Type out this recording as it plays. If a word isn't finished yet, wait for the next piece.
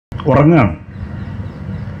ഉറങ്ങുകയാണ്.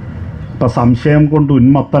 ഇപ്പം സംശയം കൊണ്ട്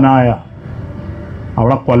ഉന്മത്തനായ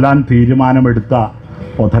അവളെ കൊല്ലാൻ തീരുമാനമെടുത്ത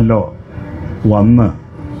ഒഥല്ലോ വന്ന്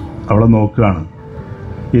അവളെ നോക്കുകയാണ്.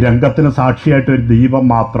 ഈ രംഗത്തിന് സാക്ഷിയായിട്ടൊരു ദീപം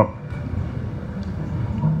മാത്രം.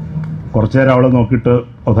 കുറച്ചു നേരം അവളെ നോക്കിയിട്ട്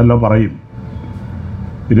ഒഥല്ലോ പറയും,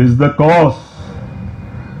 it is the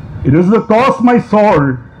cause my soul.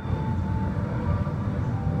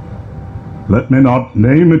 Let me not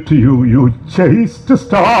name it to you, you chaste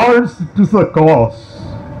stars, it is the cause.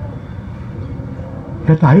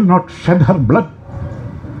 Yet I will not shed her blood,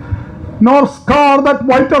 nor scar that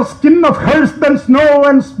whiter skin of hers than snow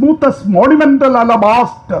and smooth as monumental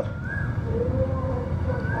alabaster.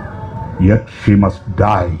 Yet she must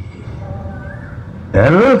die,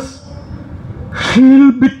 else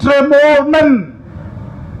she'll betray more men.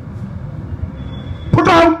 Put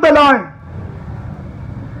out the light,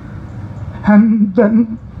 and then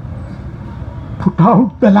put out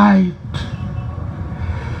the light.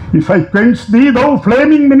 If I quench thee, thou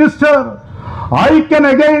flaming minister, I can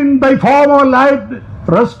again thy former light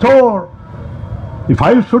restore, if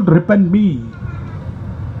I should repent me.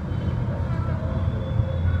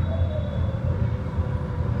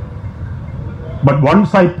 But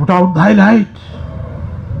once I put out thy light,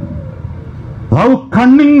 thou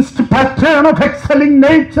cunningest pattern of excelling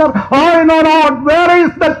nature, I know not where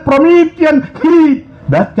is that Promethean heat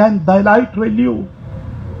that can thy light renew.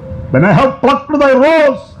 When I have plucked thy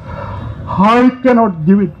rose, I cannot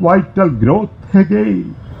give it vital growth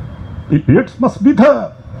again. It yet must be there.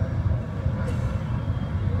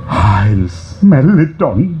 I'll smell it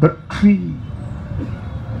on the tree.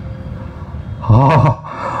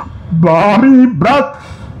 Balmy breath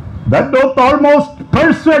that doth almost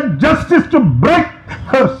persuade justice to break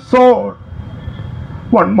her sword.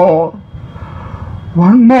 One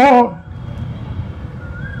more.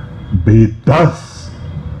 Be thus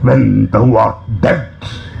when thou art dead.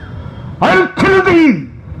 I'll kill thee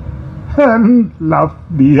and love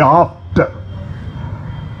thee after.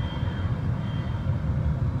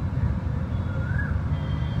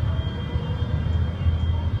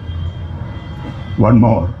 One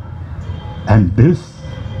more, and this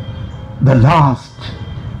the last.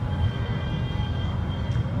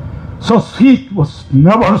 So sweet was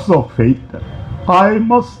never so fatal. I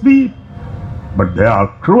must weep, but they are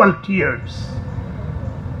cruel tears.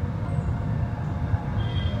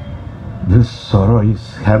 This sorrow is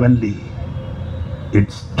heavenly. It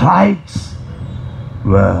strikes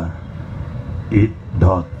where it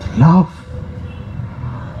doth love.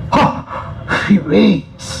 She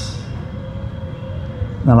waits.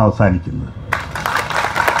 എന്നാണ് അവസാനിക്കുന്നത്.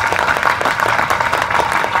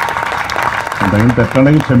 എന്തെങ്കിലും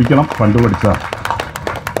തെറ്റുണ്ടെങ്കിൽ ക്ഷമിക്കണം, കണ്ടുപിടിച്ചതാണ്.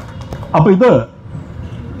 അപ്പോൾ ഇത്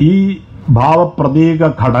ഈ ഭാവപ്രതീക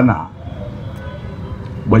ഘടന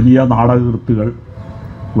വലിയ നാടകകൃത്തുകൾ,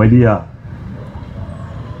 വലിയ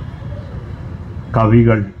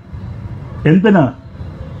കവികൾ, എന്തിന്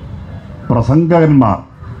പ്രസംഗകന്മാർ,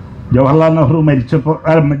 ജവഹർലാൽ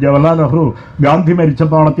നെഹ്റു ഗാന്ധി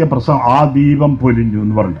മരിച്ചപ്പോൾ നടത്തിയ പ്രസംഗം ആ ദീപം പൊലിഞ്ഞു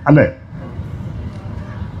എന്ന് പറഞ്ഞു അല്ലേ?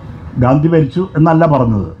 ഗാന്ധി മരിച്ചു എന്നല്ല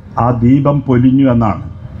പറഞ്ഞത്, ആ ദീപം പൊലിഞ്ഞു എന്നാണ്.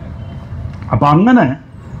 അപ്പം അങ്ങനെ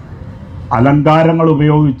അലങ്കാരങ്ങൾ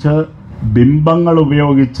ഉപയോഗിച്ച്, ബിംബങ്ങൾ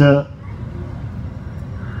ഉപയോഗിച്ച്,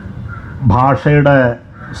 ഭാഷയുടെ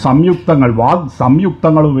സംയുക്തങ്ങൾ,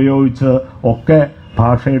 സംയുക്തങ്ങൾ ഉപയോഗിച്ച് ഒക്കെ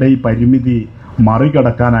ഭാഷയുടെ ഈ പരിമിതി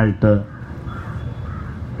മറികടക്കാനായിട്ട്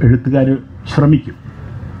എഴുത്തുകാർ ശ്രമിക്കും.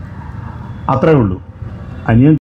 അത്രയേ ഉള്ളൂ. അനിയൻ